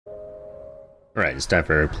Alright, it's time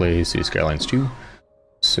for play City Skylines 2.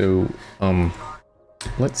 So,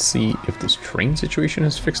 let's see if this train situation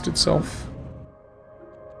has fixed itself.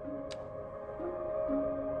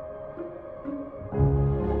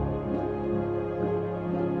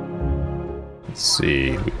 Let's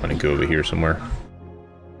see, we want to go over here somewhere.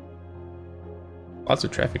 Lots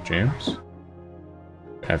of traffic jams.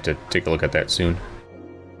 I have to take a look at that soon.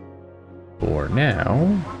 For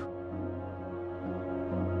now...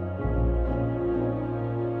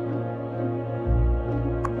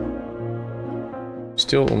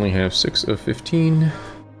 Still only have 6 of 15.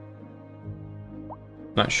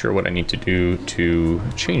 Not sure what I need to do to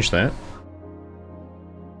change that.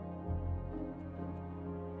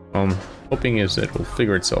 Hoping is that it will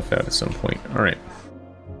figure itself out at some point. Alright.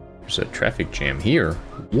 There's a traffic jam here.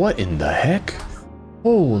 What in the heck?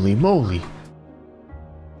 Holy moly.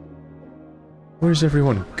 Where's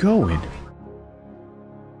everyone going?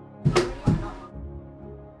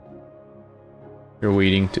 You're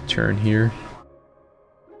waiting to turn here.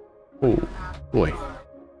 Oh, boy.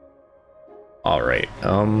 Alright,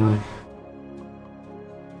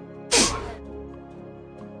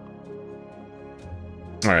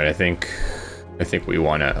 Alright, I think we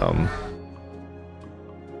wanna,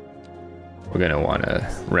 we're gonna wanna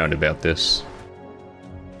roundabout this.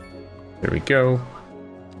 There we go.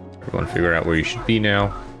 Everyone figure out where you should be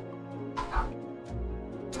now.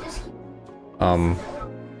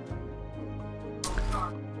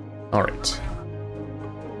 Alright.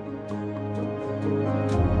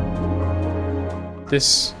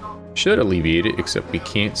 This should alleviate it, except we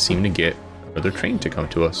can't seem to get another train to come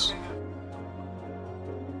to us.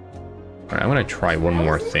 Alright, I'm gonna try one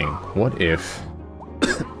more thing. What if...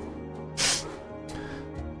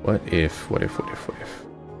 What if...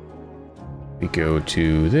 We go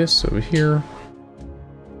to this over here.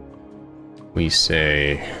 We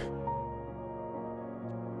say...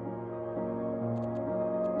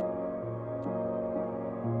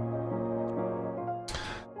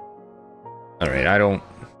 Alright, I don't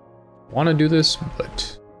want to do this,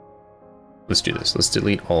 but let's do this. Let's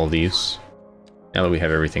delete all of these, now that we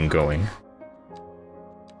have everything going.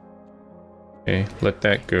 Okay, let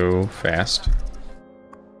that go fast.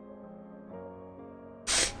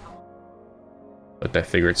 Let that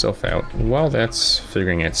figure itself out. While that's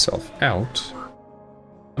figuring itself out,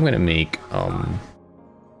 I'm gonna make,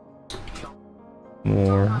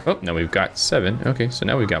 more... Oh, now we've got 7. Okay, so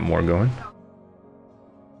now we've got more going.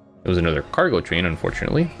 It was another cargo train,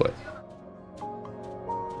 unfortunately, but...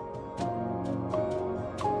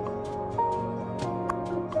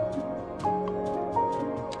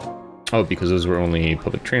 Oh, because those were only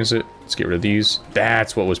public transit. Let's get rid of these.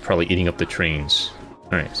 That's what was probably eating up the trains.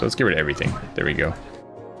 Alright, so let's get rid of everything. There we go.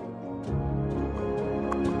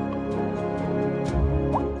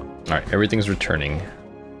 Alright, everything's returning.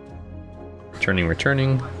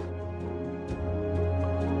 Returning.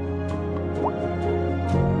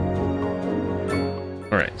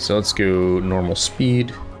 Alright, so let's go normal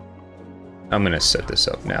speed. I'm gonna set this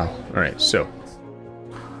up now. Alright, so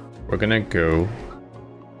we're gonna go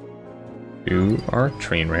to our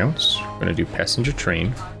train routes. We're gonna do passenger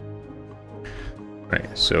train.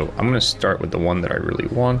 Alright, so I'm gonna start with the one that I really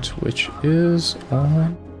want, which is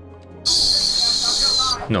on...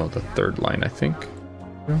 No, the 3rd line, I think.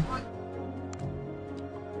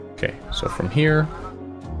 Okay, so from here...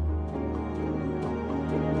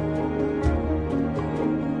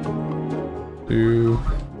 to...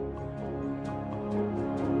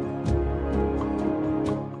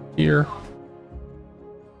 here.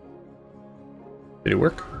 Did it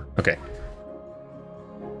work? Okay.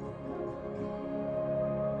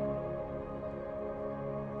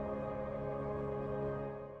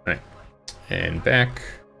 Alright. And back.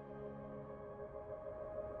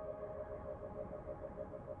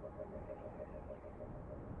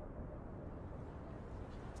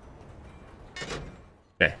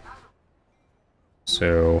 Okay.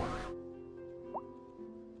 So,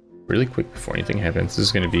 really quick before anything happens, this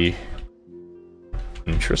is going to be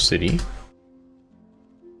intra-city.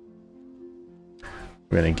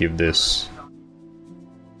 We're going to give this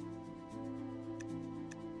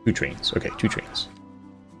 2 trains. Okay, 2 trains.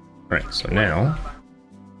 Alright, so now,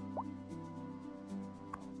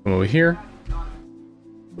 come over here.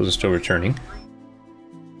 Those are still returning.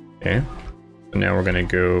 Okay, so now we're going to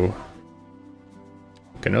go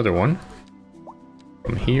make another one.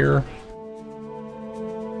 From here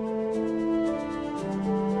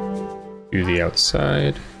to the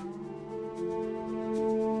outside.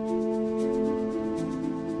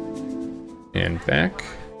 And back.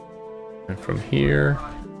 And from here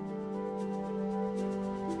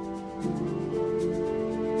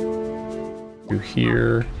to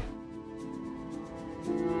here.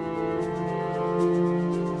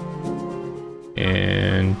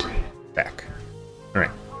 And back. All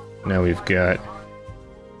right, now we've got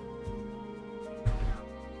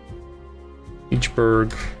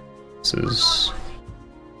Beachburg. This is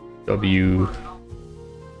W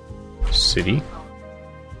City.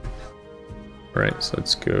 All right, so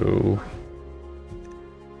let's go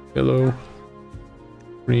yellow,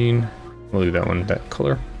 green. We'll leave that one that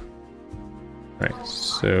color. All right,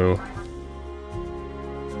 so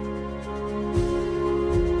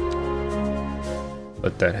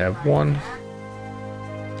let that have one.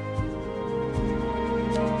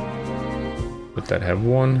 Let that have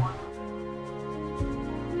one.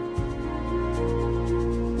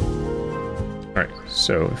 All right,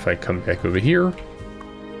 so if I come back over here,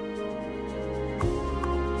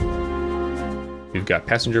 we've got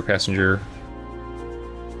passenger, passenger.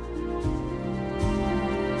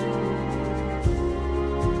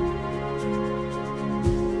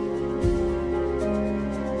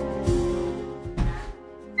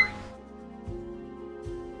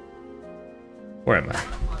 Where am I?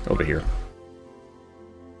 Over here.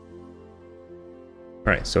 All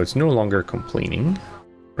right, so it's no longer complaining,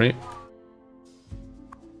 right?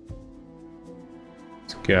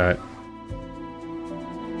 It's got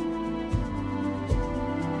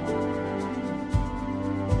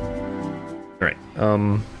all right.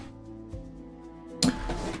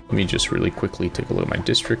 Let me just really quickly take a look at my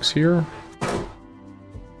districts here.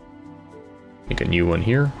 Make a new one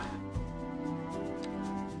here.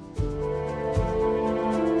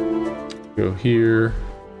 Go here.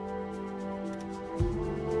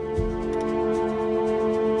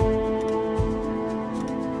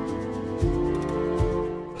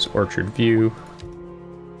 This orchard view.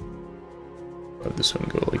 Let this one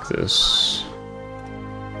go like this.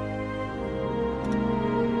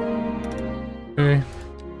 Okay.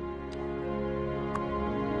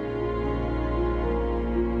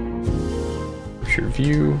 Orchard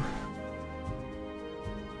view.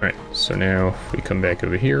 All right, so now if we come back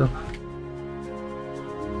over here,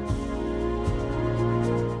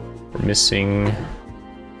 we're missing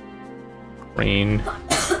rain.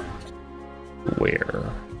 Where?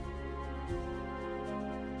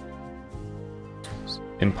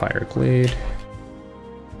 Empire Glade.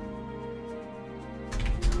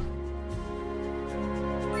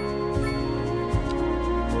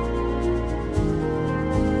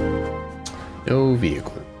 No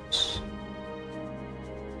vehicles.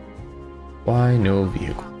 Why no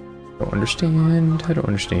vehicle? Don't understand. I don't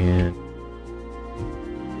understand.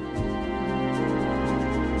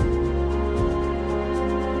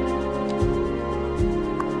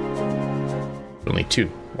 Only 2.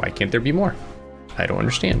 Why can't there be more? I don't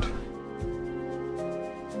understand.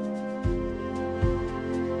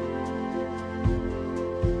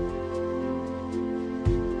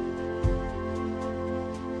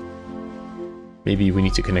 Maybe we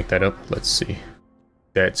need to connect that up. Let's see.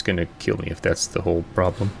 That's gonna kill me if that's the whole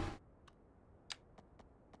problem.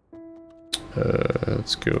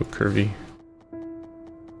 Let's go curvy.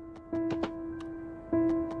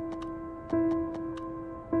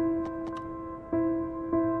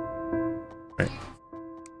 Right.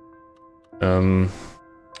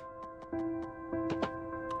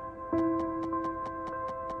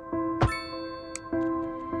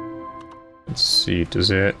 Let's see, does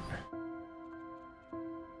that...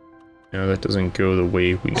 No, that doesn't go the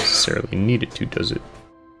way we necessarily need it to, does it?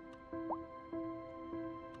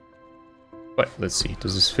 But let's see,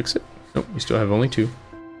 does this fix it? Nope, we still have only 2.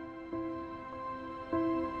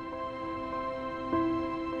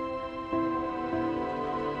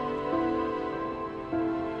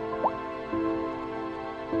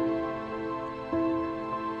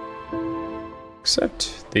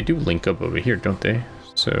 Except they do link up over here, don't they?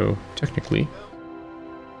 So technically...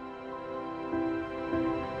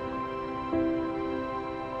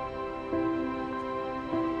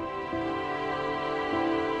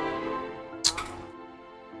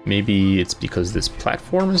 Maybe it's because this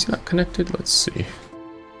platform is not connected? Let's see.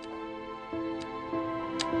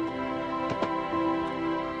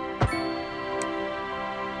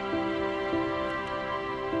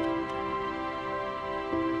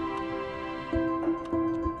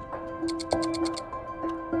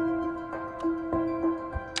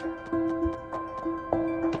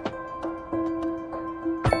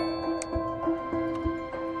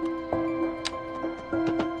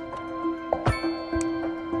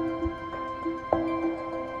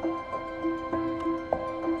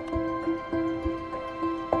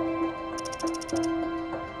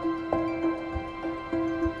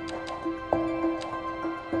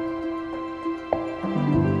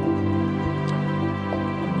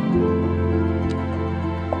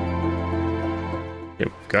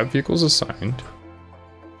 got vehicles assigned.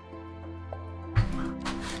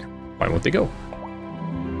 Why won't they go?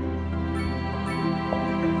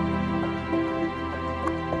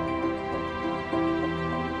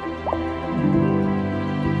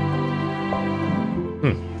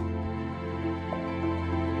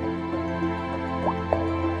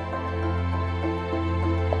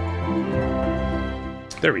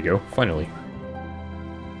 There we go, finally.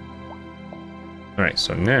 Alright,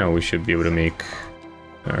 so now we should be able to make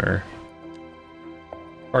our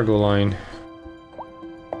cargo line.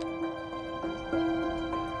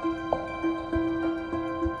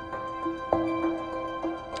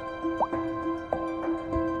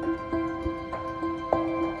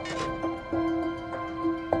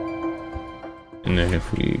 And then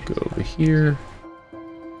if we go over here,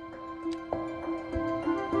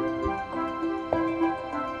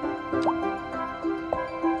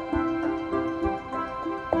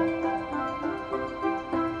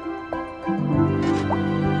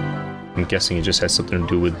 I'm guessing it just has something to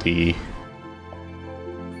do with the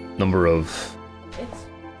number of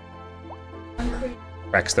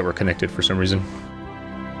tracks that were connected for some reason.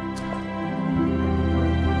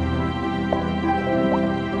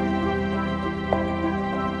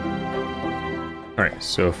 Alright,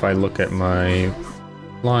 so if I look at my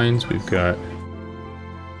lines, we've got,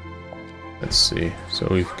 let's see, so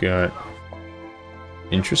we've got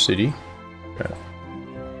Intracity, got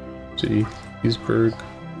City, Leesburg,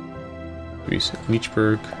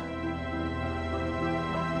 Leechburg,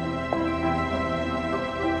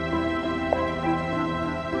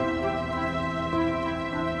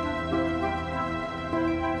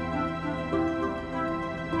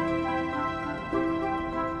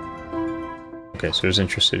 okay, so there's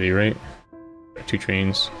Intracity, right? Got 2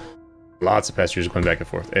 trains, lots of passengers going back and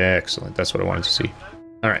forth. Excellent, that's what I wanted to see.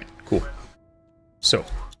 All right, cool. So you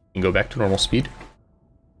can go back to normal speed.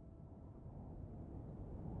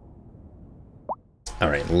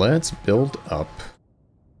 Alright, let's build up.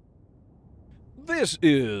 This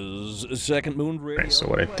is Second Moon Radio. Alright, so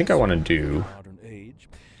what I think I want to do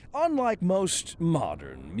unlike most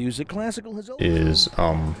modern music, classical has is,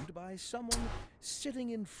 by someone sitting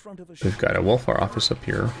in front of a we've got a welfare office up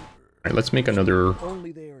here. Alright, let's make another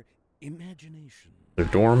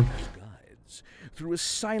dorm. Through a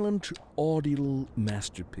silent, audible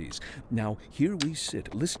masterpiece. Now, here we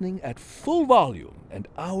sit, listening at full volume, and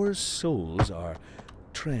our souls are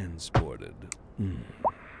transported.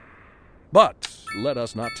 But let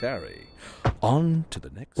us not tarry. On to the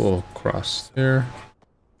next. We'll cross there.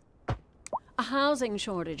 A housing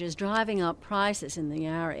shortage is driving up prices in the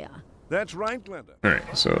area. That's right, Glenda.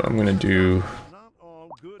 Alright, so I'm going to do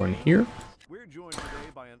one here,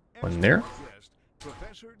 one there,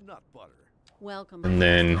 Professor Nutbutter. Welcome. and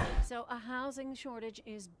then So a housing shortage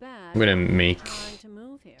is bad. I'm going to make, Trying to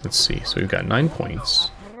move here. let's see, so we've got 9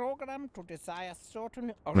 points. I'm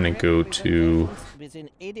going to go to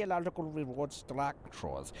within ideological reward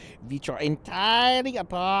structures, which are entirely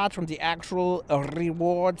apart from the actual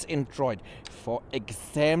rewards enjoyed. For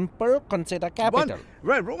example, consider capital.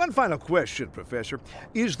 One final question, Professor.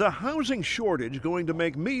 Is the housing shortage going to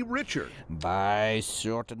make me richer? By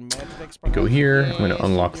certain metrics, go here. I'm going to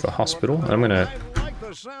unlock the hospital. I'm going to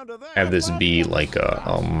have this be like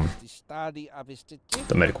a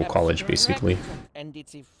the medical college, basically. And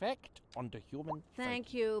its effect on the human.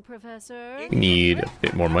 Thank you, Professor. We need a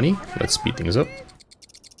bit more money. Let's speed things up.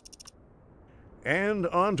 And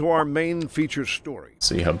on to our main feature story.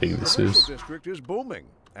 See how big this The is. district is booming,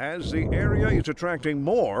 as the area is attracting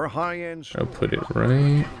more high-end I'll put it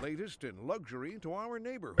right, latest in luxury to our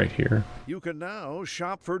neighborhood. right here. You can now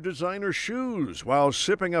shop for designer shoes while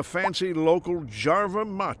sipping a fancy local Jarva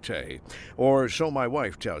mate, or so my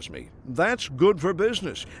wife tells me. That's good for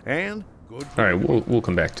business and good for All right, we'll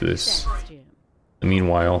come back to this. Thanks, Jim.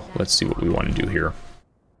 Meanwhile, let's see what we want to do here.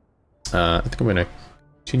 I think I'm going to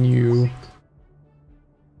continue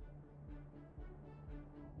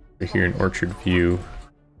over here in Orchard View.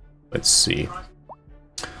 Let's see.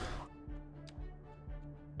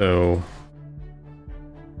 So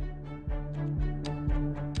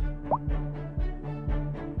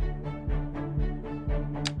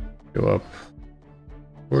go up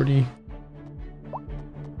 40.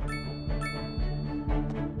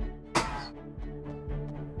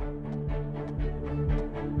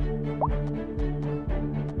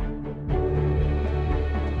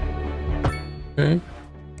 Okay.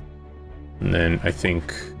 And then I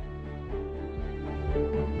think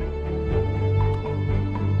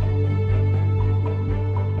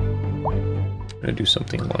I'm gonna do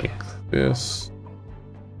something like this.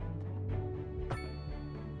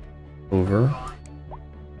 Over.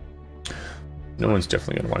 No one's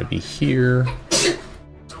definitely gonna want to be here.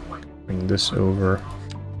 Bring this over.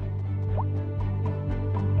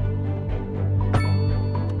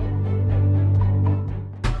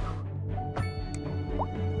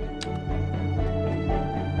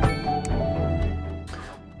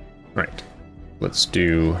 Right. Let's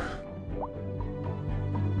do...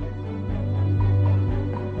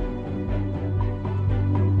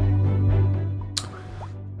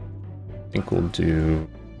 I think we'll do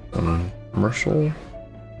commercial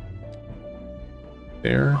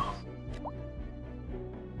there.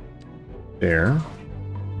 There.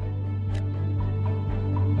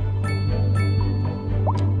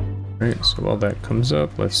 Alright, so while that comes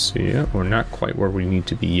up, let's see. Yeah, we're not quite where we need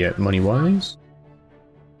to be yet money-wise.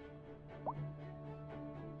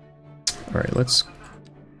 Alright, let's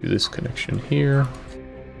do this connection here.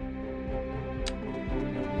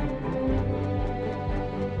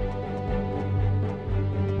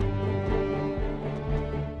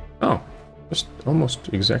 Oh, just almost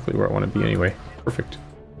exactly where I want to be anyway. Perfect.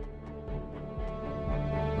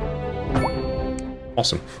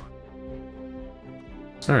 Awesome.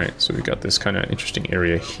 Alright, so we got this kind of interesting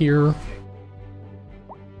area here.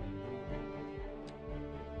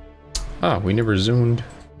 Ah, we never zoomed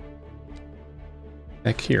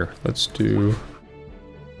back here. Let's do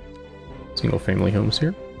single family homes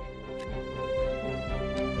here.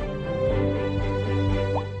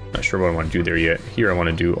 Not sure what I want to do there yet. Here I want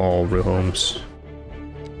to do all row homes.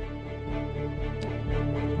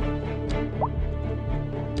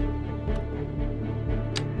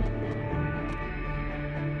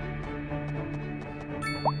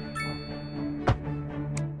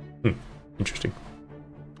 Interesting.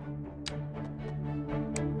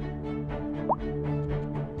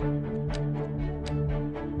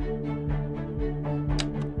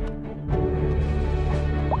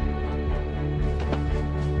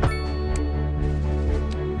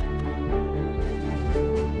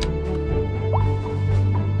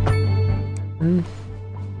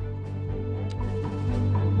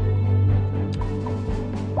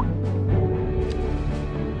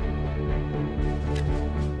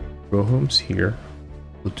 Row homes here.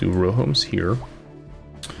 We'll do row homes here.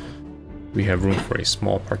 We have room for a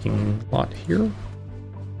small parking lot here.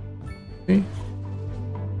 Okay.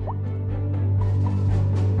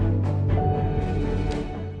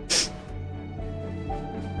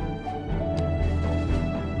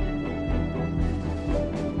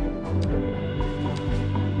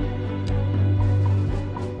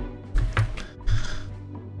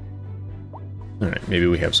 All right, maybe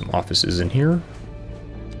we have some offices in here.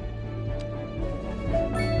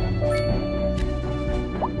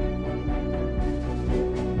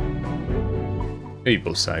 Maybe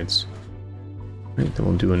both sides. Right, then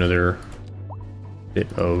we'll do another bit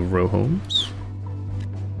of row homes.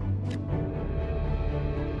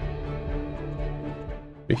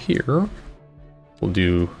 Over here, we'll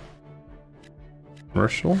do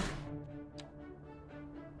commercial.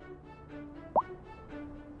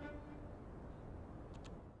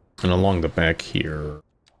 And along the back here,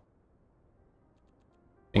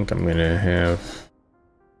 I think I'm gonna have...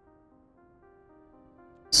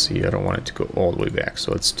 See, I don't want it to go all the way back,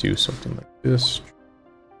 so let's do something like this.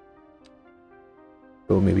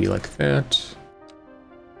 Go maybe like that.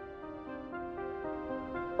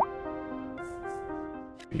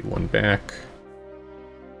 Maybe one back.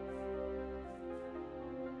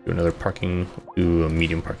 Do another parking, do a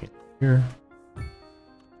medium parking here.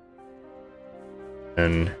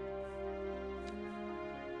 And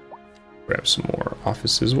grab some more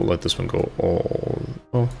offices. We'll let this one go all...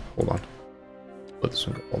 Oh, hold on. Let this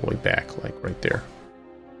one go all the way back, like right there.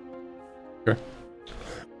 Okay.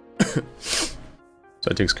 So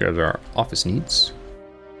that takes care of our office needs.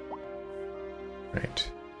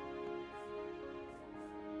 Right.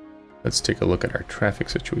 Let's take a look at our traffic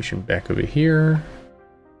situation back over here.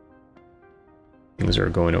 Things are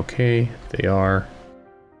going okay. They are.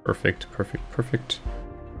 Perfect, perfect, perfect.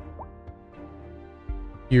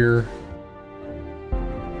 Here.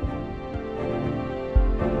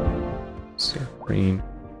 Green.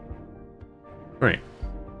 Right.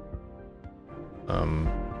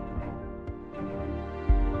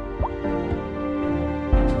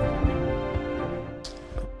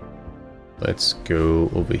 Let's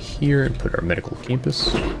go over here and put our medical campus.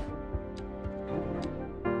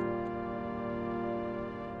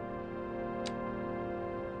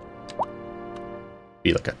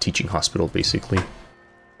 Be like a teaching hospital, basically.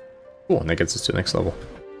 Cool, and that gets us to the next level.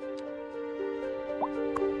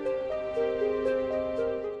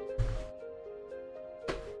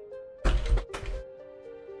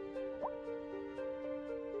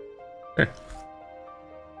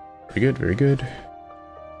 Very good, very good.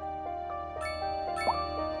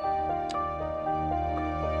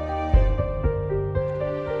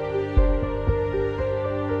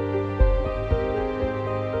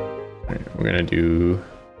 Alright, we're gonna do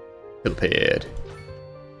helipad.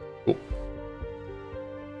 Cool.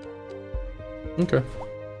 Okay.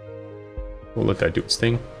 We'll let that do its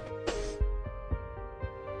thing.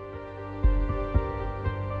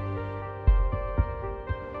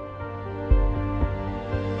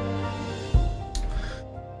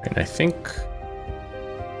 And I think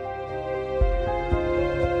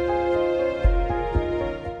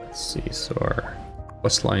let's see, so our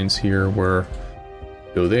quest lines here were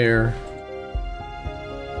go there.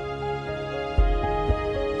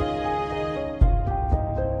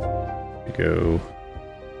 We go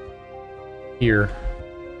here.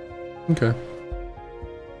 Okay.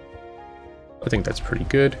 I think that's pretty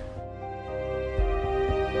good.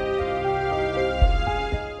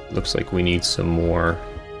 Looks like we need some more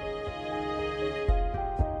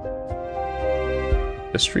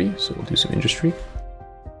industry, so we'll do some industry.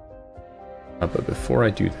 But before I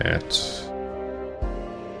do that,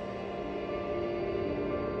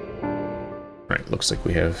 alright, looks like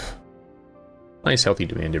we have nice healthy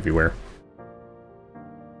demand everywhere.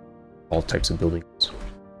 All types of buildings.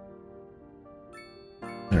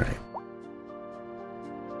 Alright.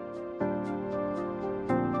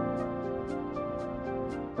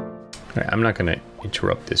 Alright, I'm not gonna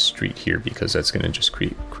interrupt this street here because that's gonna just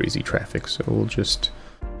create crazy traffic, so we'll just...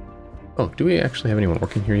 Oh, do we actually have anyone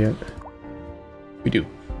working here yet? We do.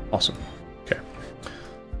 Awesome. Okay.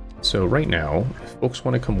 So right now, if folks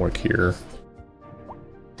want to come work here,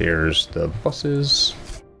 there's the buses,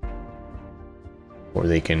 or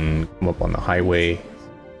they can come up on the highway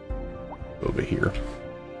over here.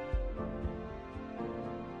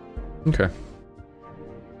 Okay.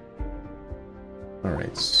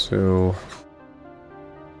 Alright, so...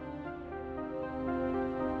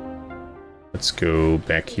 let's go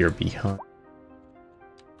back here behind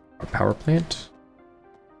our power plant.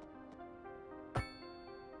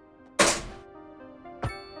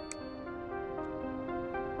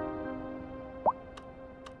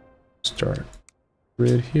 Start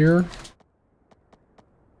grid here.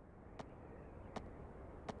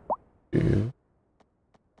 Do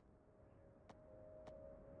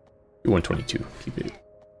 122. Keep it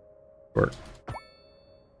short.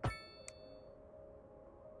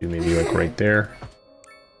 Do maybe like right there.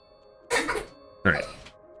 Alright.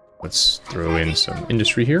 Let's throw in some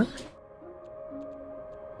industry here.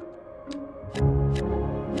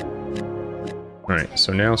 Alright,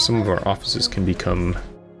 so now some of our offices can become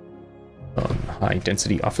high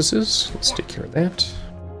density offices. Let's take care of that.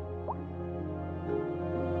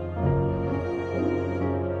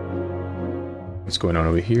 What's going on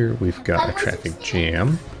over here? We've got a traffic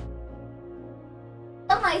jam.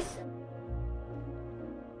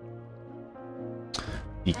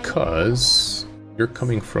 Because you're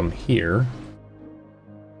coming from here.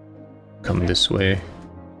 Come this way.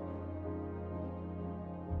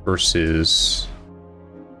 Versus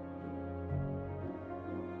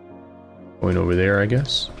going over there, I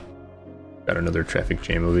guess. Got another traffic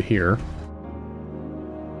jam over here.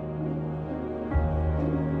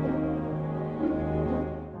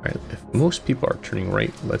 Alright, if most people are turning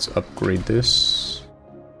right, let's upgrade this.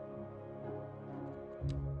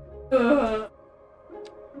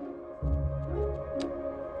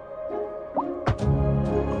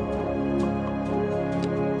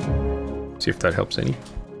 See if that helps any.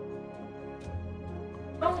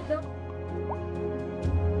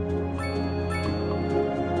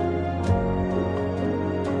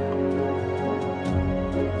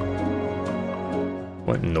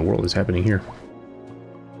 What in the world is happening here?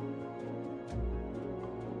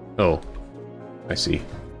 Oh, I see.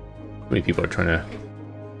 How many people are trying to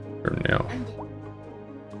turn now?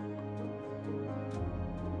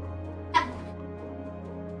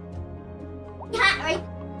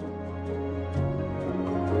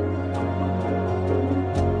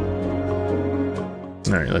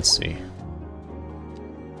 Alright, let's see.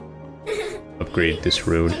 Upgrade this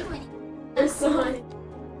road.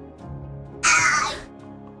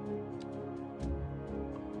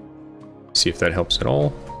 See if that helps at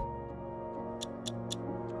all.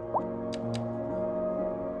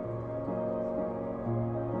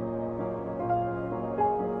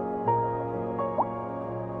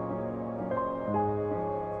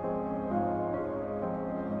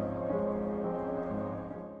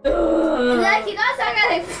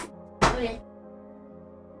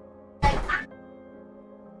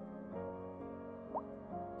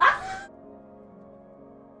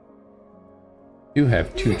 I do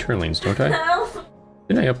have 2 turn lanes, don't I?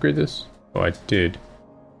 Didn't I upgrade this? Oh, I did.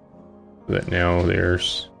 So that now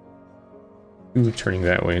there's 2 turning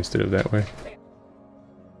that way instead of that way.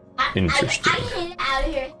 Interesting. I hate it out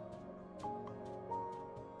of here.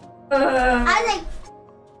 I like.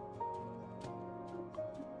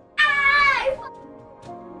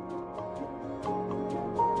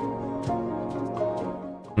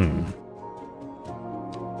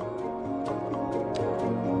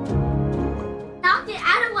 Knocked it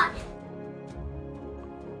out of what?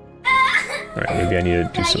 Alright, maybe I need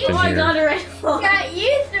to do something Oh my here. god, already. Yeah,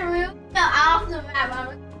 you threw me off the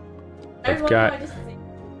map. I've got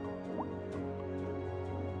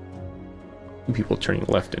 2 people turning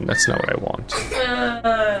left, and that's not what I want.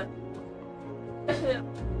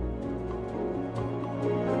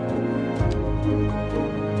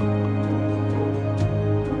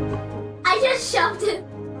 I just shoved it.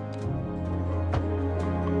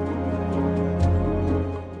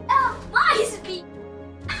 Oh, my speed.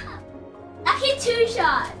 I hit 2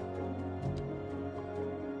 shots.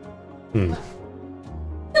 Hmm.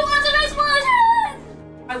 Who wants an explosion?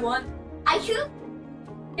 I won. I shoot.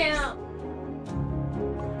 Yeah.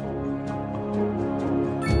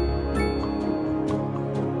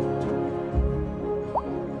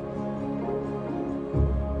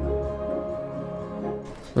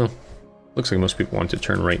 Oh, looks like most people want to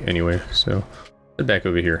turn right anyway, so head back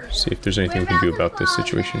over here, see if there's anything we can do about this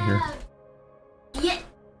situation here. Yeah.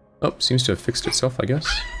 Oh, seems to have fixed itself, I guess.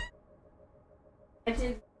 I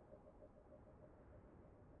did.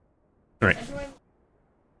 Alright,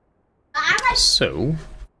 so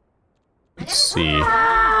let's see.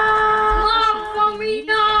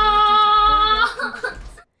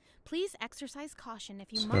 Please exercise caution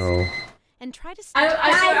if you So must, and try to stay.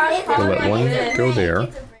 we'll let one go there.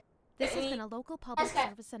 This has been a local public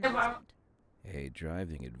service announcement. A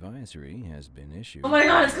driving advisory has been issued. Oh my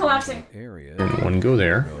god, it's collapsing. in the area And one go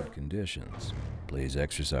there. road conditions. Please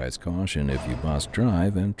exercise caution if you must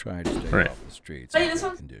drive and try to stay Right. off the streets Hey, until this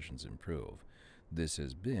one's- conditions improve. This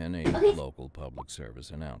has been a local public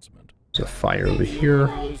service announcement. There's a fire over here.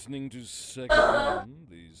 Listening to Second One,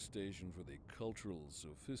 the station for the cultural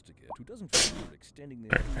sophisticate, who doesn't fear extending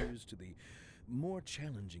their ears to the more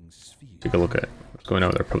challenging sphere. Take a look at what's going on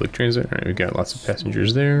with our public transit. Alright, we've got lots of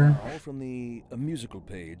passengers there. All from the musical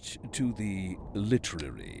page to the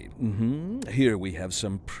literary. Here we have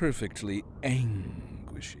some perfectly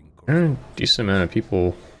anguishing. Decent amount of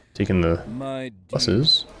people taking the My dear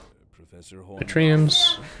buses, Professor the Horn,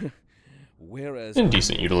 trams, whereas and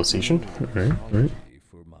decent utilization. Alright, right.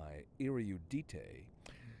 for my erudite,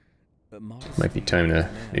 Might be time to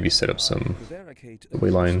maybe set up some way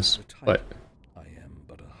lines, but I am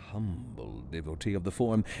but a humble devotee of the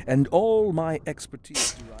form, and all my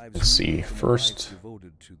expertise derives let's see, from a first, life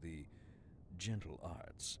devoted to the gentle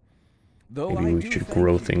arts. Though maybe I we do should thank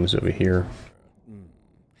grow you, things over here.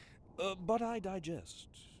 But I digest.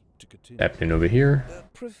 To continue. Happening over here.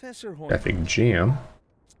 Professor Horn, Traffic jam.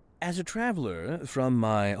 as a traveler from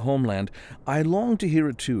my homeland, I long to hear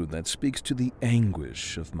a tune that speaks to the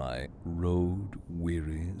anguish of my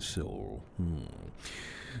road-weary soul.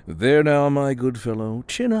 There now, my good fellow,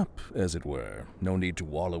 chin up, as it were. No need to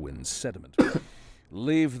wallow in sediment.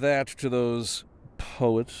 Leave that to those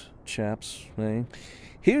poet chaps, eh?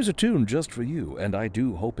 Here's a tune just for you, and I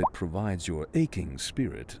do hope it provides your aching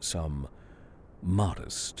spirit some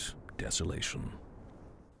modest desolation.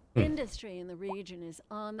 Industry in the region is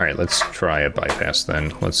on. Alright, let's try a bypass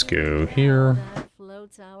then. Let's go here. That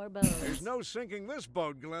floats our boats. There's no sinking this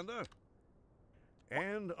boat, Glenda.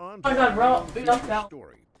 And on Oh my to god, bro, the we lost out.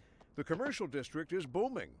 story. The commercial district is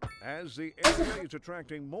booming as the area is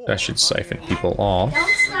attracting more. That should siphon people off. Don't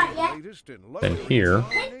start yet. Latest in Then luxury here,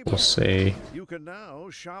 design we'll say, You can now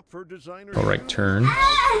shop for designer all right, shoes turn.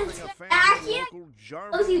 while sipping a fancy Back here. local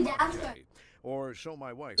Close you Jarvis down. latte. Or so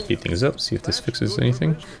my wife. Speed things up, see if this That's fixes good for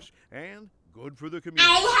anything. business and good for the community.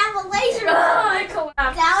 I have a laser. I collapsed.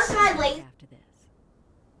 That was my laser. After this.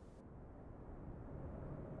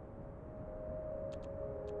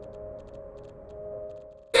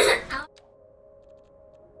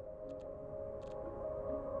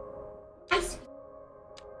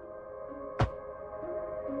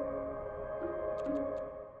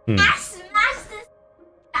 Hmm. I smashed this.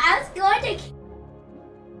 I was going to.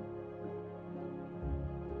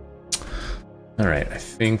 Alright, I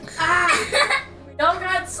think We don't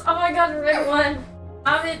got. Oh my god, red one.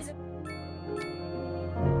 I'm it.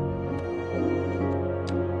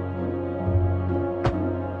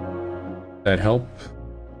 that help.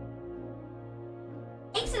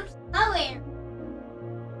 Make some snow air.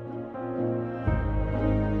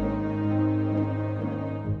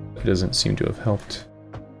 It doesn't seem to have helped.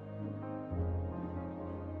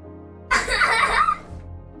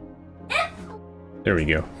 There we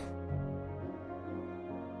go.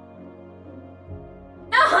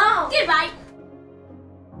 No! Goodbye!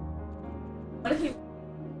 What if you...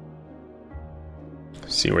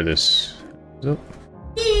 See where this is up.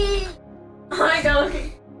 Oh my god,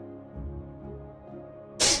 okay.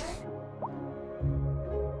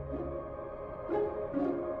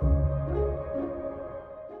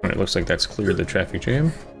 It looks like that's cleared the traffic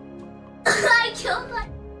jam. I killed my...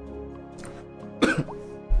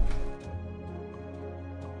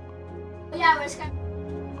 Yeah, we're just gonna...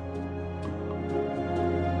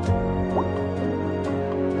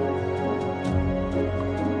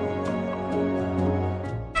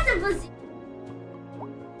 That's a pussy.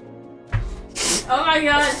 Oh my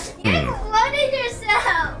god. You exploded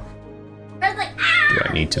yourself! I was like, ah! Do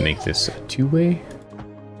I need to make this a two-way?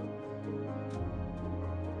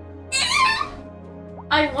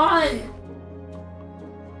 I won!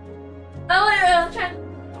 Oh wait, I'm trying to...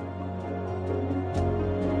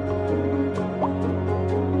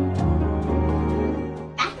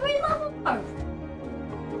 Factory level 4.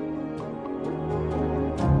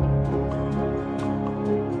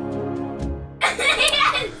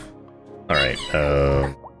 Yes! Alright,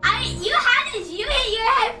 You had this. You hit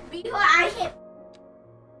your head before I hit.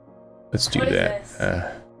 let's do What is that.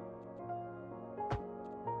 this?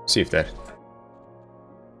 See if that...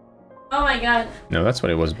 Oh my god. No, that's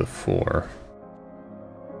what it was before.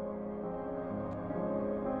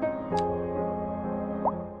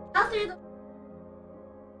 Out through the...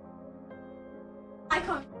 I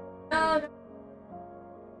can't. Oh,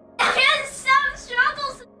 I had some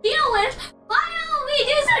struggles to deal with. Why don't we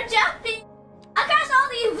do some jumping across all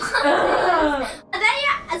these boxes? And then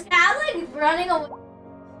I was like running away.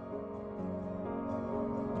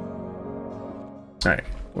 Alright,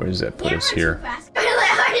 where does that put You us run here? too fast.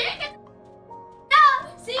 No,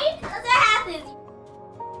 see? That's what happens.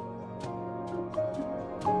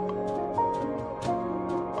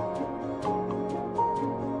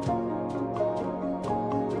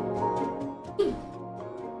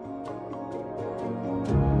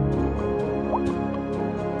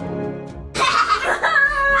 I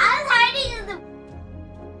was hiding in the...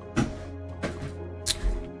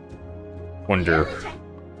 Wonder,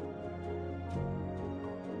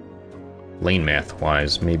 lane math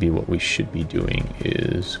wise, maybe what we should be doing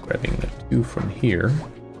is grabbing the 2 from here.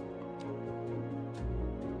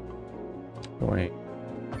 Going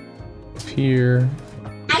up here,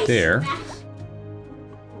 there,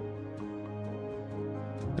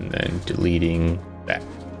 and then deleting that.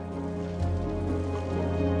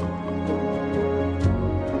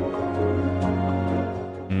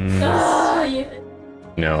 oh, you...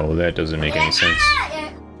 No, that doesn't make any sense.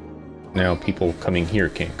 Now people coming here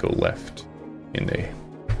can't go left, and they...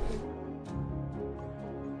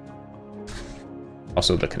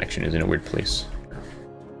 Also, the connection is in a weird place.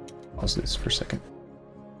 Pause this for a second.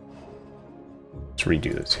 Let's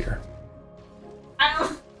redo this here. That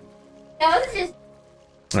was just...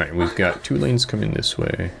 Alright, we've got 2 lanes coming this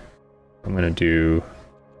way. I'm gonna do...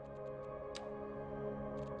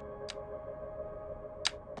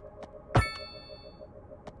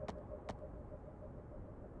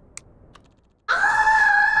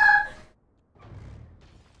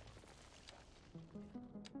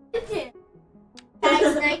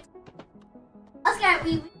 Nice. Oscar,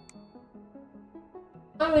 we...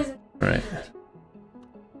 What was it? Alright.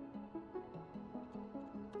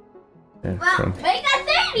 And Well, from we got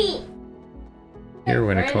 30! here,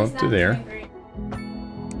 we're gonna come up to there.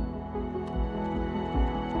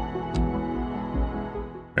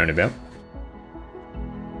 Roundabout.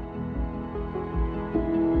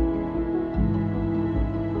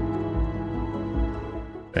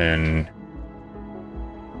 Then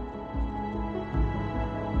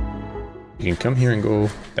you can come here and go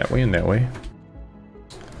that way and that way.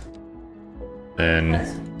 Then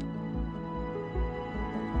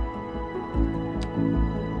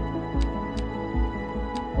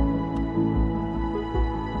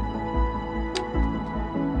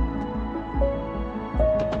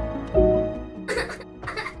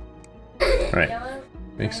alright,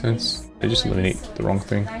 makes sense. I just eliminate the wrong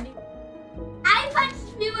thing. I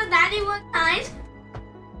punched people 91 times.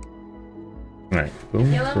 Alright,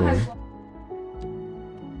 boom, Yellow has boom.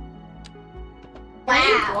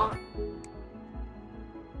 Wow.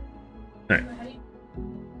 Alright,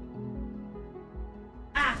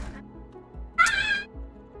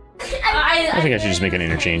 I think I should just make an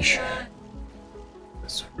interchange.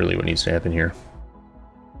 That's really what needs to happen here.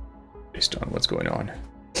 Based on what's going on.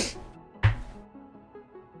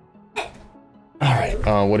 Alright,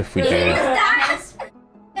 what if we did...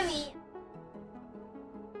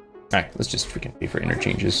 Alright, let's just freaking pay for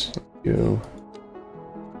interchanges. Let's go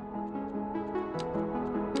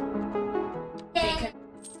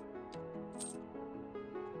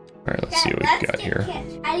Alright, let's see what we've got here.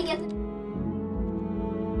 Try to get the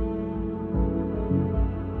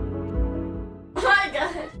Oh my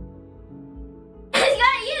god.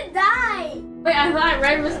 you die. Wait, I thought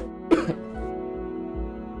red was.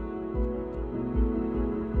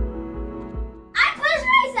 I pushed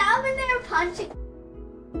myself and they were punching.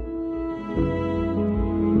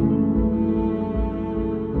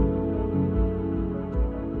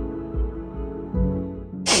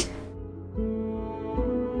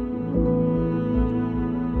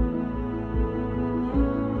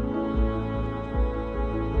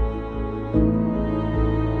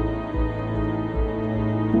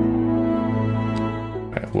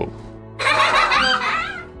 Alright, whoa.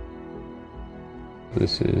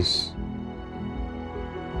 This is...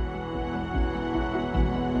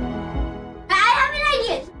 I have an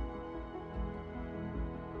idea.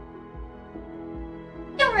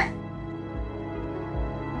 You're right.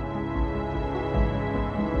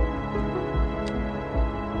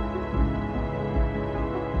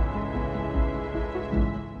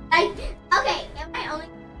 Okay, am I only?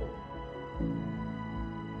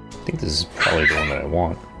 I think this is probably the one that I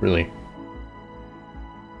want, really.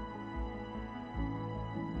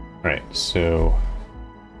 Alright, so...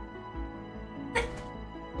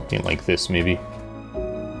 something like this, maybe.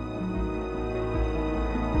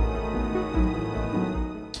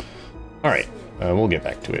 Alright, we'll get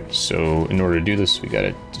back to it. So, in order to do this, we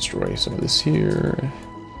gotta destroy some of this here,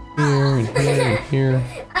 and here.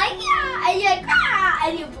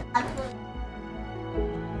 And you block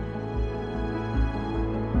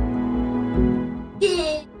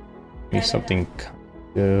me. Maybe something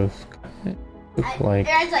kind of look like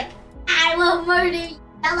Aaron's like, I will murder you,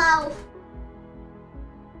 yellow.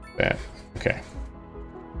 that. Okay.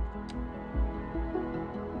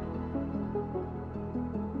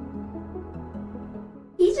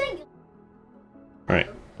 He's like, Alright,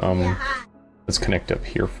 let's connect up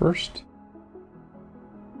here first.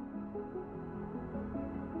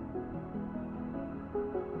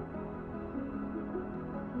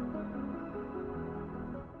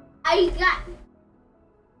 I got.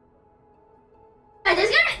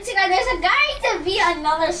 There's a guy to be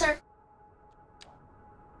another circle.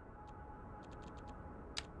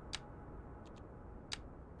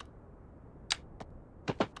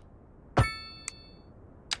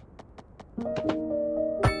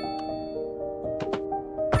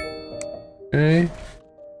 Okay.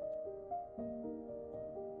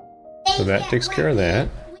 So that takes care of that.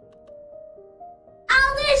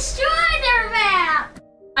 I'll destroy their map.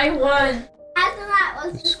 I won. After that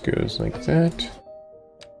was This goes like that.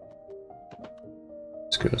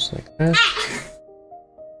 This goes like that.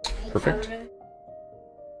 Perfect.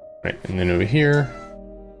 Right, and then over here,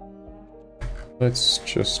 let's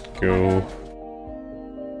just go.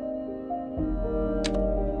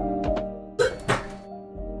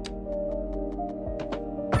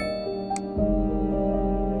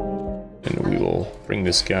 And we will bring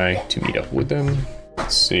this guy to meet up with them.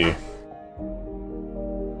 Let's see.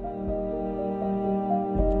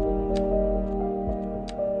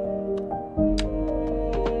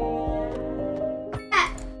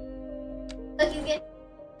 looking good.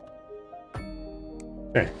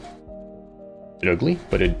 Okay. Bit ugly,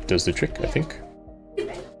 but it does the trick, I think.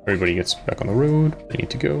 Everybody gets back on the road. They need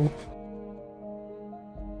to go.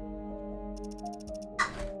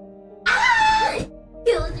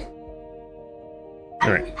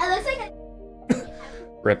 Alright. It looks like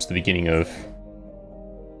Perhaps the beginning of...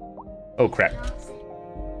 Oh, crap.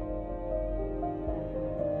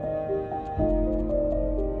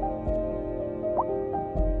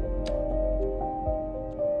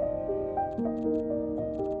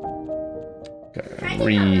 Gotta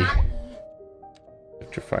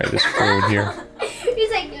re-electrify this road here.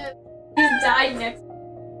 He's like, He died next.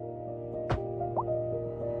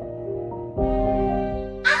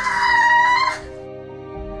 ah!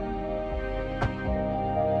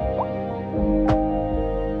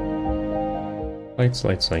 Lights,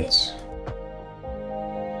 lights, lights.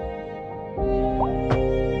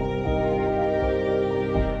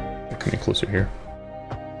 Coming closer here.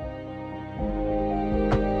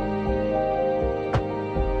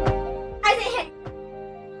 I didn't hit.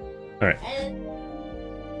 Alright.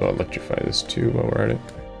 I'll electrify this too while we're at it.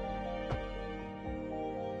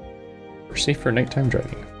 We're safe for nighttime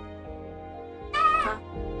driving.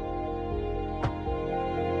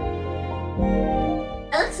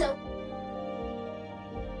 It looks so.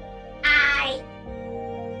 I.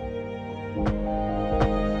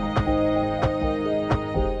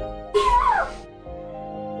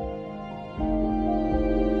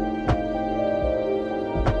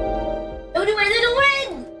 Don't do it, little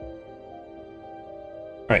win.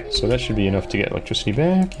 Alright, so that should be enough to get electricity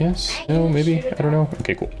back. Yes? No? Maybe? I don't know.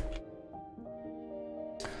 Okay, cool.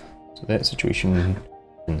 So that situation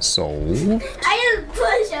been solved. I just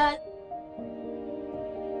push on.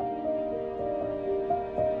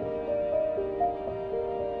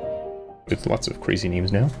 With lots of crazy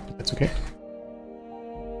names now. That's okay.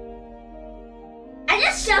 I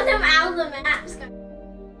just shoved him out of the maps.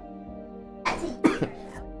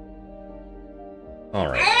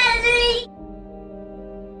 Alright.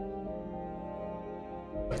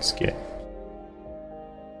 Let's get...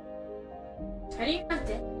 How do you want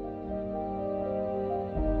this?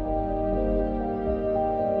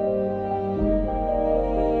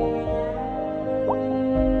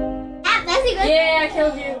 That's a good. Yeah, I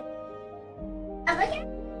killed you. I'm okay.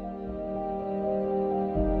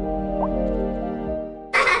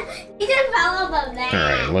 He just fell off a map.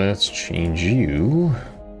 Alright, let's change you.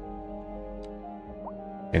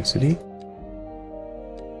 Density.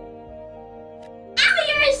 Ow,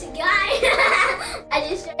 you're a guy. I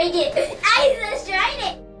destroyed it. I destroyed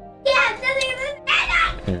it. Yeah, nothing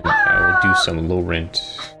is And I will do some low rent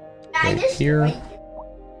right here.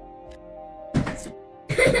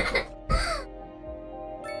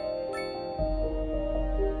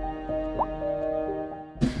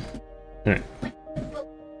 Alright.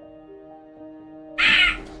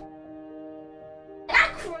 I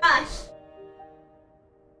got crushed.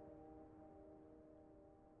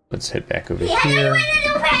 Let's head back over Yeah, here. I win a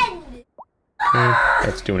new friend. Okay,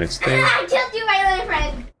 that's doing its thing. I killed you, my little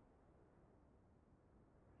friend.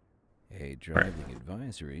 A driving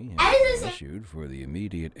advisory I has was been gonna say- issued for the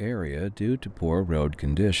immediate area due to poor road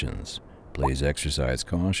conditions. Please exercise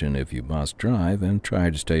caution if you must drive and try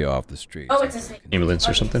to stay off the streets. Oh, it's a snake. Ambulance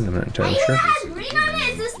or something? I'm not entirely Hey, sure. it has green on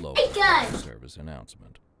it. It's a Local snake gun. service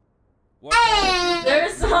announcement. Hey.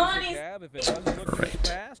 There's so many. Cab if it doesn't look too Right.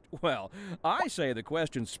 fast? Well, I say the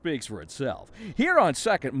question speaks for itself. Here on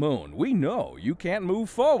Second Moon, we know you can't move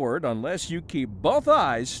forward unless you keep both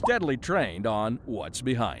eyes steadily trained on what's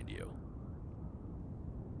behind you.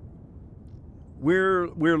 We're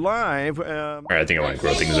live. Alright, I think I want to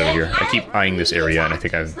grow things over here. I keep eyeing this area and I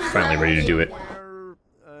think I'm finally ready to do it.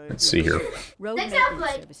 Let's see here. Road That's maintenance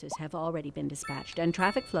not good. services have already been dispatched, and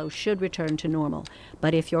traffic flow should return to normal.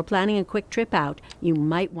 But if you're planning a quick trip out, you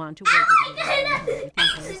might want to wait a little while until everything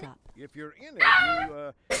clears up. If you're in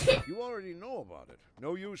it, you already know about it.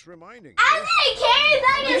 No use reminding I'm you. gonna carry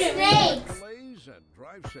back a snake. Delays and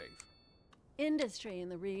drive safe. Industry in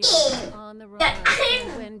the region is on the rise,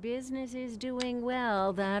 and when business is doing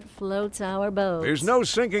well, that floats our boats. There's no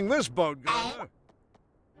sinking this boat, Governor.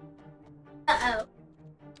 Uh-oh.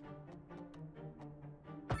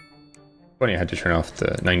 Funny, I had to turn off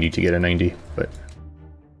the 90 to get a 90, but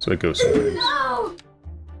so it goes sometimes. No.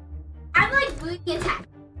 I'm like booty attack.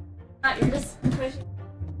 You're just pushing.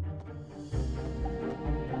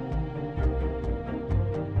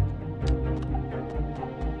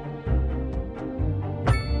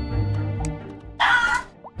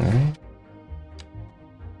 Alright.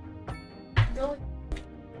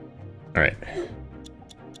 Alright.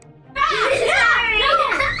 Sorry.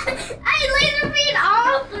 I laser beat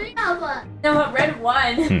all three of us. No, but red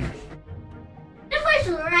won. I pushed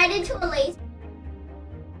right into a laser.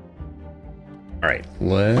 Alright,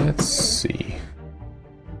 let's see.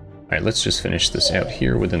 Alright, let's just finish this out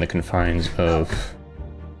here within the confines of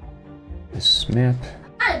this map.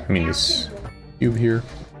 I mean, this cube here.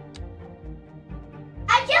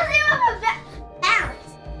 I killed him with a bounce.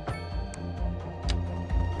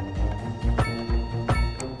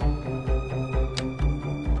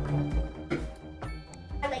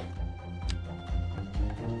 I like.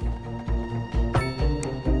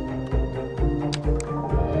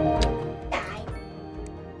 Die.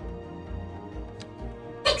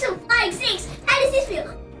 Take some flying snakes. How does this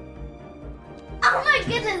feel? Oh my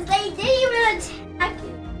goodness, they didn't even attack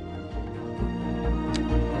you.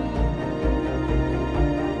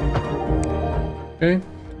 Okay,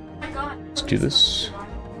 Oh my god. let's do this.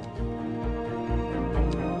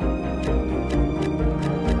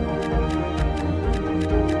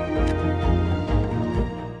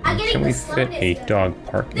 I'm getting Can the we fit a slowness down. dog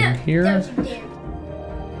park in here? Don't you dare.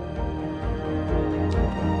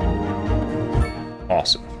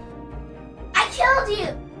 Awesome. I killed you!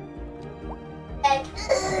 Like,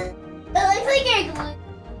 it looks like you're glued.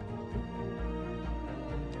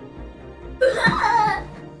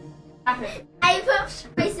 I pushed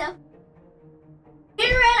myself. It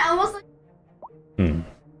ran almost like. Hmm.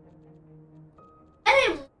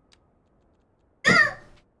 And I.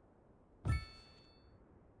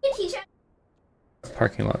 You teacher.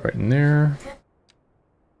 Parking lot right in there.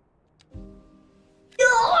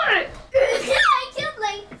 I killed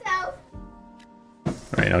like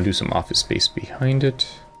Alright, I'll do some office space behind it.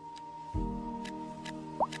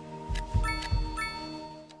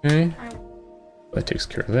 Okay. That takes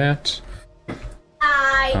care of that.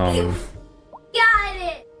 I got it.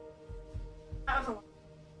 I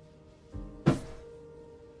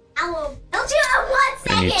will build you in 1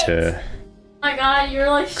 second. I need to Oh my god, you're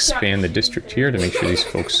like expand the district here to make sure these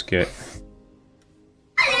folks get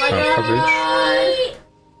God. coverage.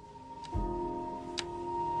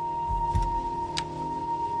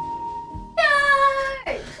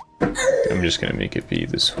 I'm just gonna make it be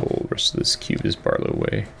this whole rest of this cube is Barlow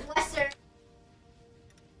Way. Western.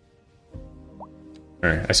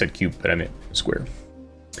 Alright, I said cube, but I meant square.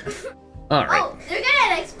 Alright, Oh, they're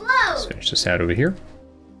gonna explode. let's finish this out over here.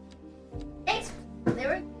 They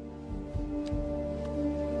were.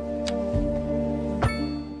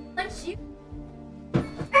 Once you. I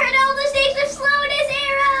heard all the snakes are slow as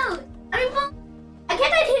arrows. I mean, well, I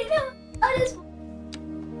guess I didn't know how this.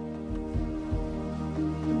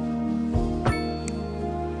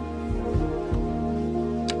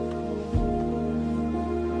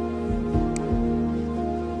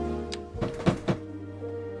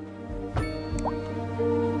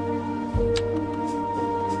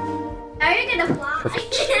 Now you're gonna fly.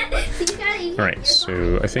 Perfect. So you gotta use Alright,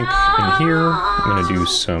 so I think in here I'm gonna do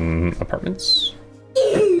some apartments.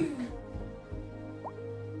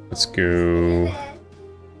 Let's go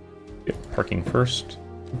get parking first.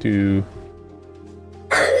 Do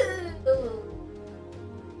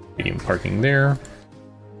medium parking there.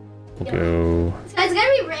 We'll go So it's gonna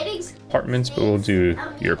be ratings. apartments, but we'll do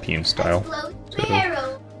European style. So,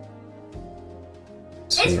 Barrel.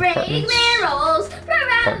 let's It's see, raining barrels from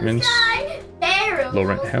out Apartments. the sky. Barrels. Low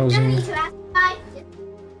rent housing. Don't need to ask why.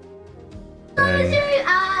 Then Close your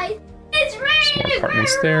eyes. It's raining more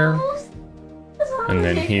apartments there. barrels. And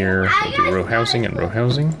then here we'll do row housing and row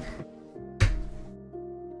housing.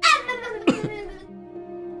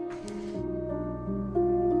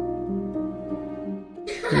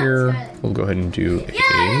 Here we'll go ahead and do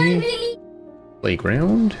a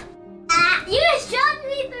playground You just shoved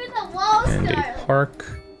me through the wall, and a Scarlet. park.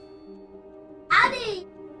 Howdy.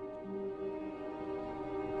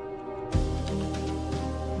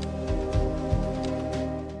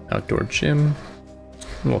 Outdoor gym.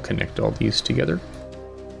 And we'll connect all these together.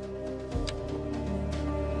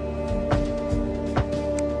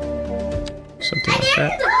 Something like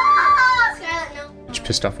that. Oh, Scarlet, no. Which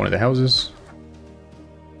pissed off one of the houses.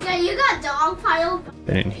 Yeah, you got dog piled.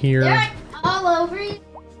 Then in here, They're I like all over you.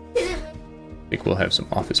 think we'll have some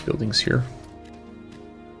office buildings here.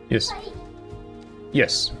 Yes.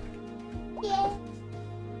 Yes. Yeah.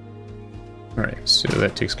 Alright, so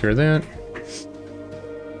that takes care of that.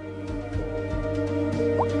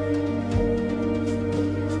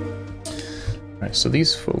 Alright, so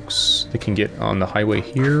these folks, they can get on the highway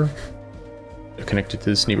here. They're connected to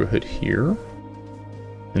this neighborhood here.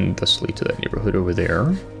 And thusly to that neighborhood over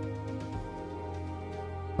there.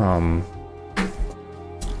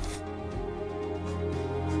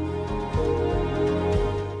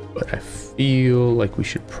 But I feel like we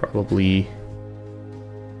should probably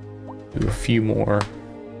do a few more,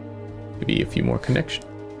 maybe a few more connections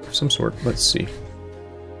of some sort. Let's see.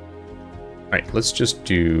 Alright, let's just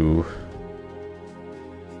do...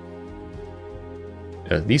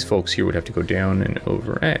 these folks here would have to go down and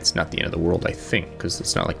over. It's not the end of the world, I think, because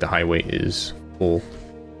it's not like the highway is full.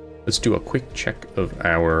 Let's do a quick check of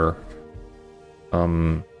our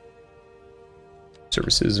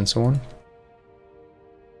services and so on.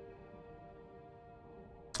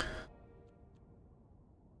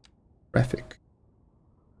 Traffic.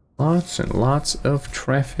 Lots and lots of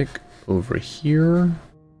traffic over here.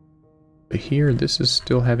 But here, this is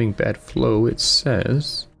still having bad flow, it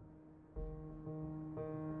says.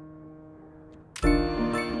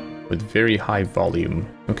 With very high volume.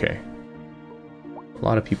 Okay. A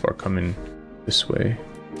lot of people are coming this way.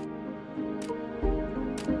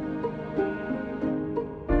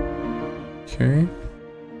 Okay.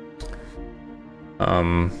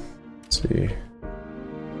 Let's see.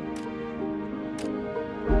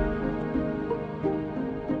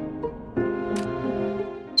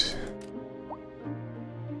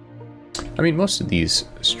 I mean, most of these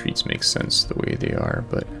streets make sense the way they are,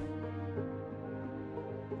 but...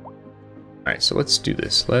 Alright, so let's do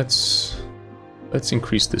this. Let's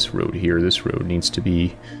increase this road here. This road needs to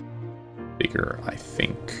be bigger, I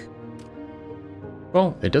think.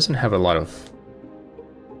 Well, it doesn't have a lot of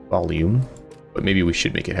volume, but maybe we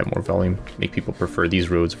should make it have more volume. Make people prefer these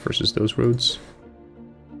roads versus those roads.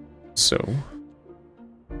 So,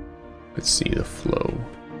 let's see the flow.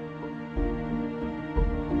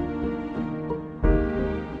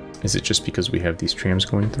 Is it just because we have these trams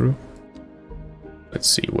going through? Let's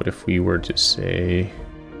see, what if we were to say...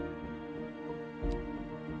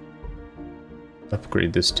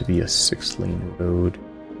 upgrade this to be a 6-lane road.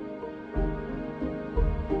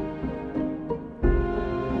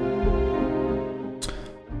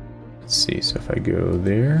 Let's see, so if I go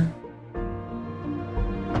there...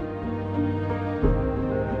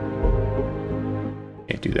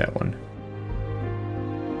 can't do that one.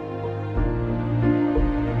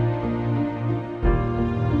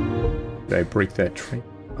 Did I break that train?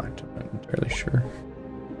 I'm not entirely sure.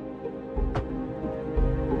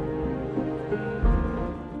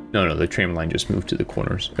 No, the tram line just moved to the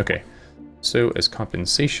corners. Okay, so as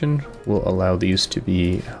compensation, we'll allow these to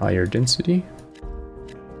be higher density.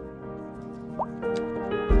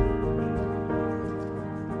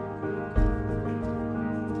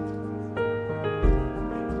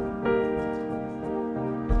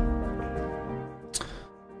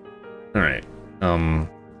 Alright,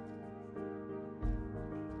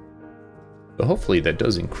 but hopefully that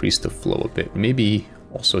does increase the flow a bit. Maybe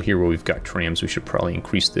also here where we've got trams, we should probably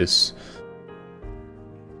increase this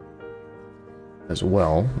as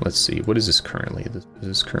well. Let's see, what is this currently? This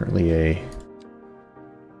is currently a...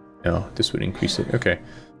 no, this would increase it. Okay.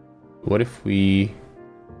 What if we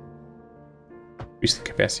increase the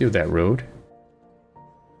capacity of that road,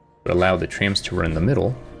 but allow the trams to run in the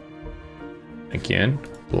middle? Again,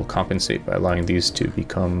 we'll compensate by allowing these to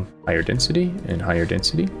become higher density and higher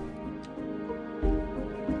density.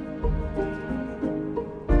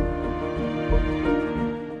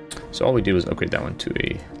 So all we did was upgrade that one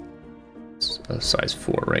to a size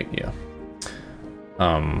 4, right? Yeah.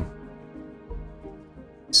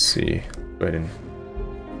 Let's see. Go ahead and...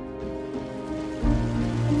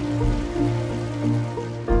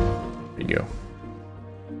 there you go.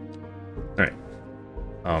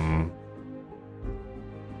 Alright.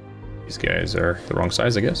 These guys are the wrong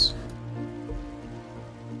size, I guess.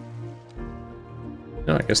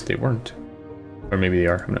 No, I guess they weren't. Or maybe they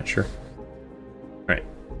are, I'm not sure. Alright.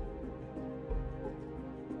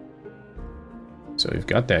 So we've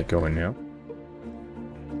got that going now.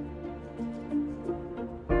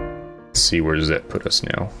 Let's see, where does that put us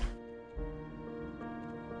now?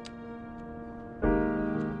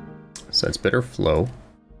 So that's better flow.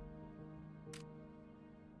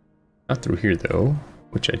 Not through here though,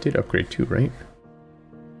 which I did upgrade to, right?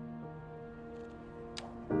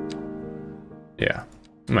 Yeah,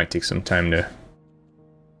 it might take some time to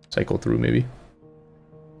cycle through maybe.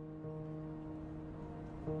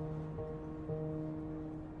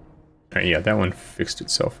 Alright, yeah, that one fixed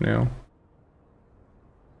itself now.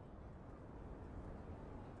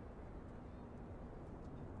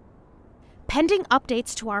 Pending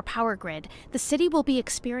updates to our power grid, the city will be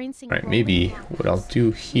experiencing... Alright, maybe what I'll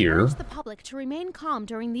do here... urge the public to remain calm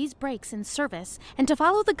during these breaks in service and to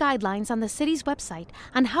follow the guidelines on the city's website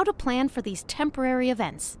on how to plan for these temporary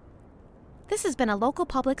events. This has been a local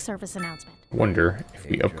public service announcement. Wonder if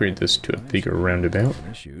we upgrade this to a bigger roundabout.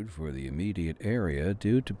 Issued for the immediate area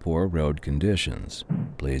due to poor road conditions.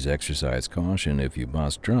 Please exercise caution if you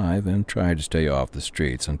must drive and try to stay off the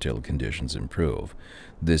streets until conditions improve.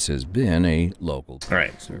 This has been a local...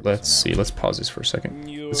 Alright, let's see. Let's pause this for a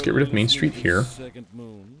second. Let's get rid of Main Street here.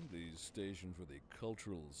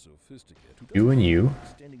 You and you.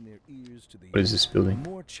 What is this building?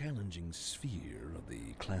 More challenging sphere of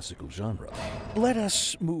the classical genre. Let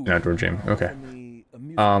us move... outdoor gym, okay.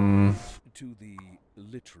 To the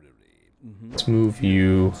literary. Let's move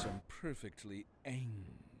you... perfectly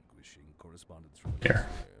anguishing correspondence from there.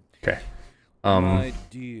 Okay. My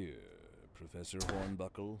dear Professor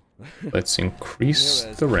Hornbuckle. Let's increase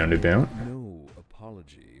the roundabout. No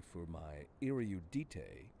apology for my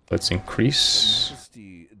erudite. Let's increase...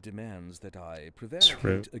 Majesty demands that I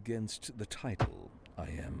prevaricate against the title. I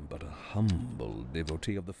am but a humble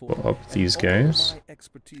devotee of the form. We'll up these guys. My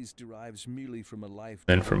expertise derives merely from a life...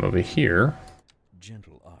 then from over here...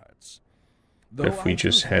 gentle arts. What if we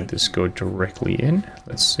just had this go directly in?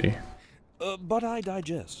 Let's see. But I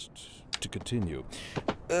digest. To continue.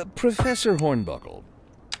 Professor Hornbuckle,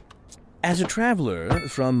 as a traveler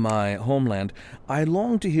from my homeland, I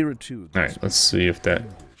long to hear it too. Alright, let's see if that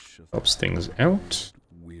helps things out.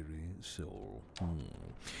 Weary soul.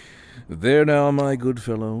 There now, my good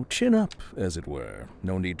fellow. Chin up, as it were.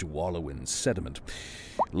 No need to wallow in sediment.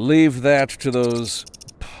 Leave that to those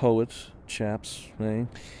poet chaps, eh?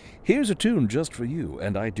 Here's a tune just for you,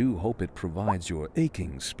 and I do hope it provides your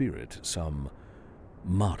aching spirit some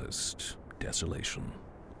modest desolation.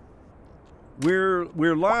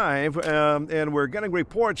 We're live, and we're getting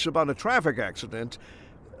reports about a traffic accident.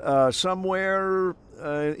 somewhere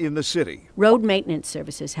in the city. Road maintenance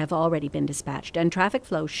services have already been dispatched, and traffic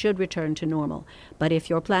flow should return to normal. But if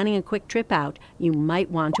you're planning a quick trip out, you might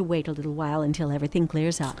want to wait a little while until everything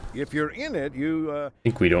clears up. If you're in it, you... I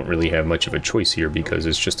think we don't really have much of a choice here because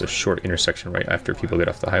it's just a short intersection right after people get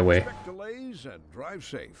off the highway. expect delays and drive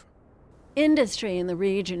safe. Industry in the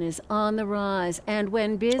region is on the rise, and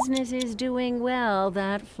when business is doing well,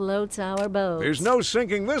 that floats our boat. There's no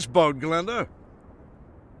sinking this boat, Glenda.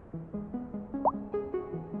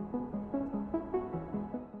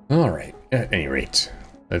 Alright, at any rate,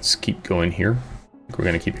 let's keep going here. I think we're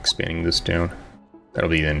going to keep expanding this down. That'll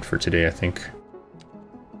be the end for today, I think.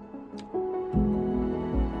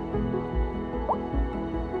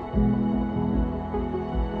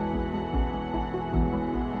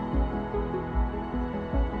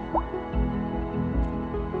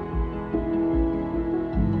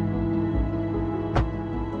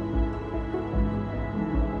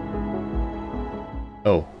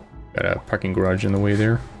 Oh, got a parking garage in the way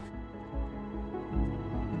there.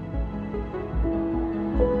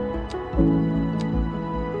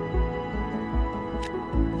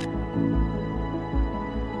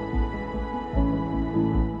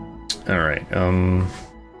 All right,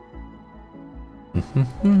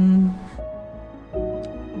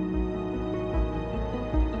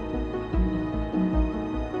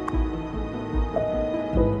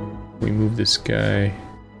 we move this guy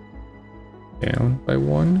down by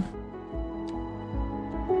one.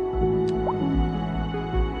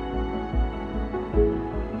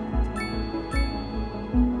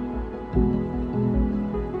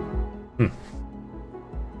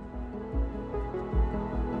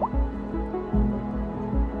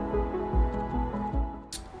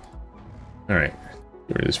 All right,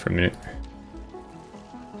 get rid of this for a minute.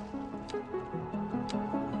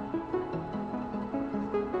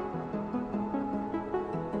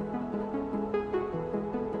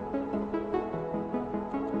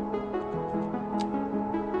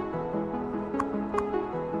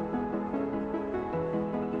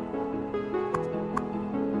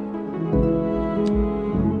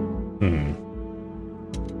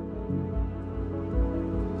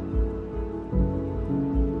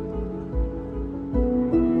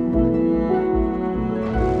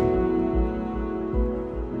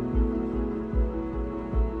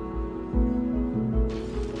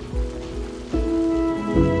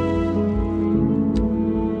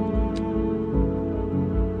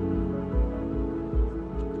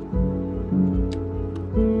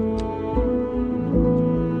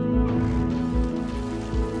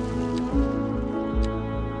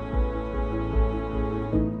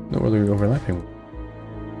 No, what are we overlapping?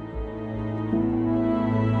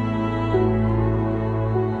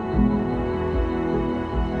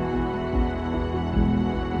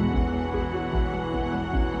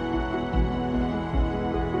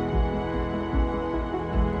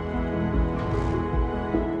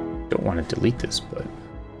 Don't want to delete this, but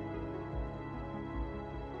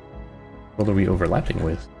what are we overlapping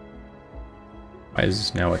with? Why is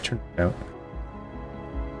this now a turnabout?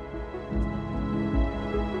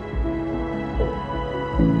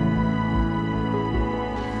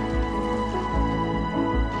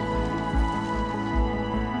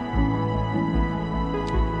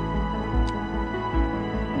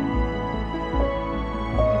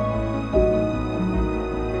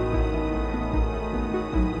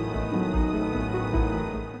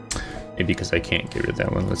 Maybe because I can't get rid of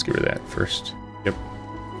that one. Let's get rid of that first. Yep.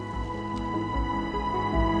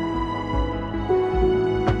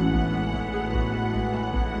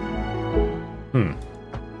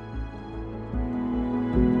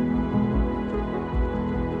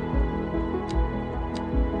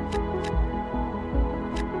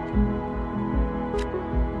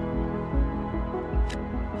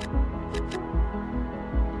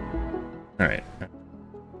 All right.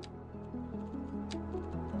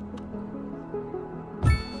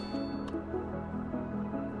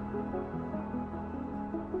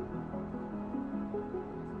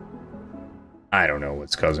 I don't know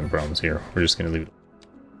what's causing problems here. We're just going to leave it.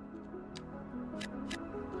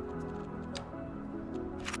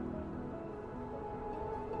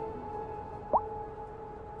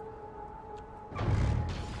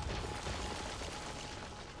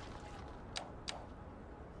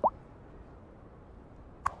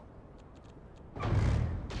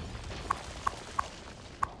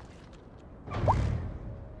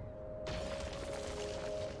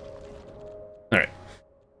 All right.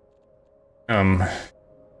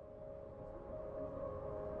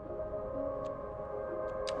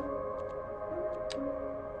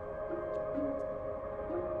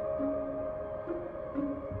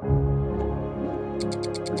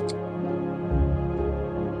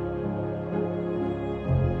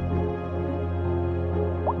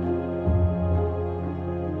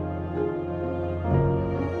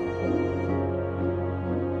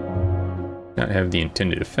 have the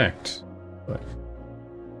intended effect, but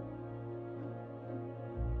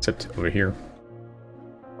except over here.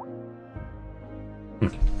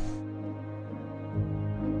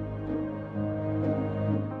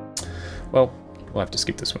 Well, we'll have to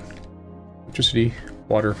skip this one. Electricity,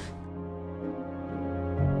 water,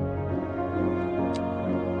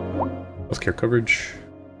 healthcare coverage,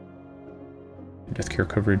 death care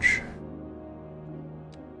coverage,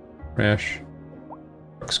 crash,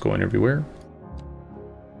 trucks going everywhere.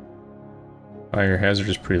 Fire hazard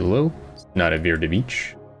is pretty low. It's not a Vere de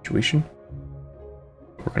Beach situation.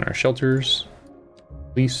 Work on our shelters,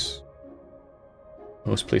 police.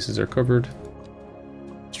 Most places are covered.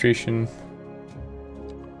 Administration,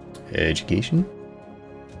 education.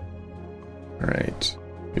 All right,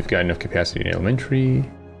 we've got enough capacity in elementary,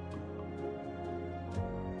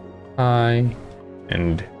 high,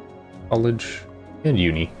 and college, and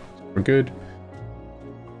uni. We're good.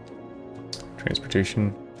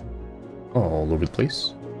 Transportation, all over the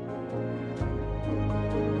place.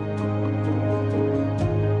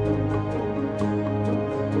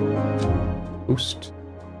 Post.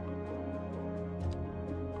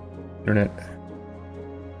 Internet.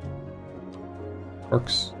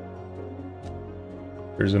 Parks.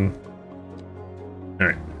 Tourism.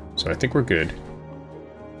 Alright, so I think we're good.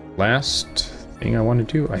 Last thing I want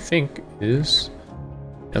to do, I think, is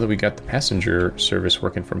now that we got the passenger service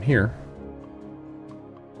working from here,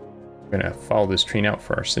 we're gonna follow this train out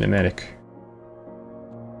for our cinematic.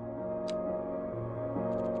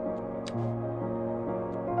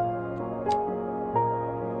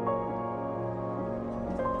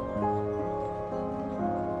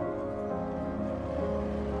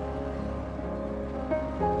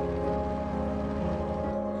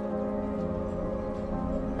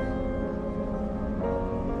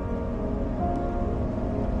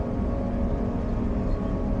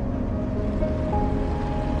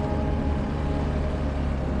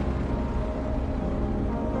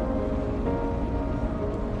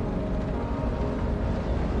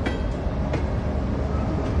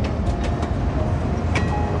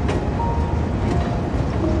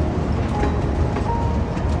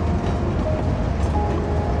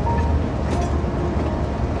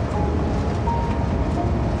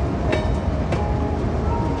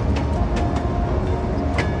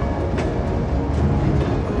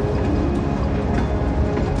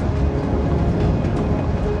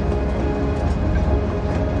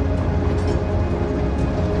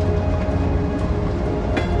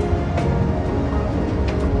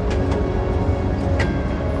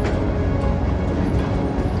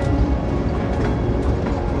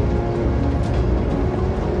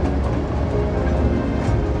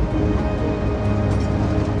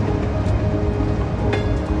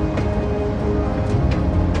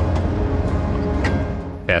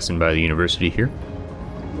 Passing by the university here.